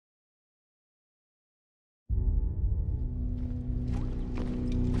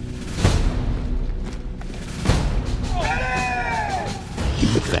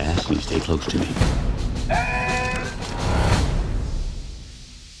But fast and you stay close to me.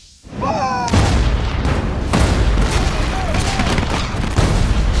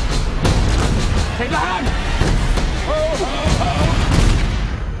 Stay behind!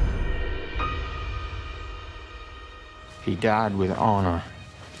 He died with honor.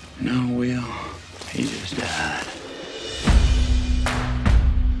 No, Will. He just died.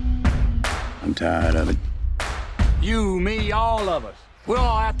 I'm tired of it. You, me, all of us. We're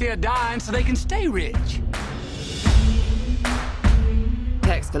all out there dying so they can stay rich.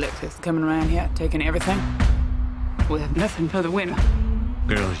 Tax collectors coming around here, taking everything. We have nothing for the winter.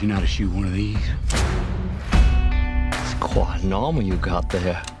 Girls, you know how to shoot one of these? It's quite normal you got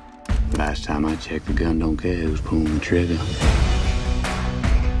there. Last time I checked, the gun don't care who's pulling the trigger.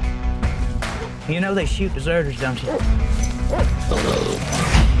 You know they shoot deserters, don't you?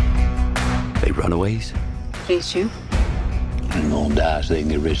 They runaways? Please shoot. And gonna die so they can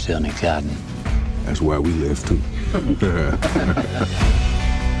get rich selling cotton. That's why we live too.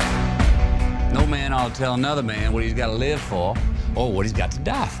 No man ought to tell another man what he's got to live for or what he's got to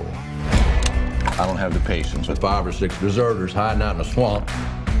die for. I don't have the patience with 5 or 6 deserters hiding out in the swamp.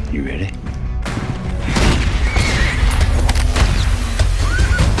 You ready?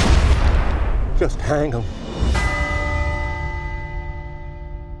 Just hang them.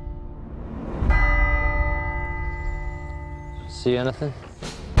 See anything?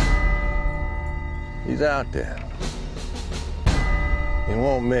 He's out there. He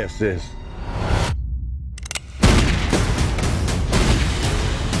won't miss this.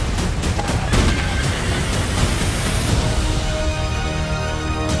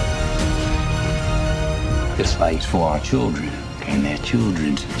 This fight's for our children and their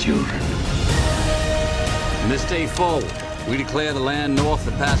children's children. From this day forward, we declare the land north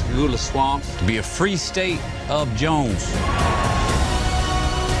of the Pascagoula swamps to be a free state of Jones.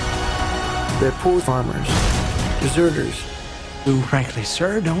 They're poor farmers, deserters, who, frankly,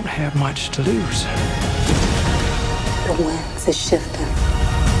 sir, don't have much to lose. The winds is shifting.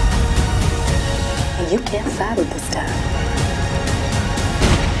 And you can't fight it this time.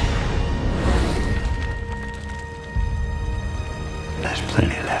 There's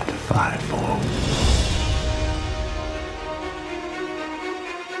plenty left to fight for.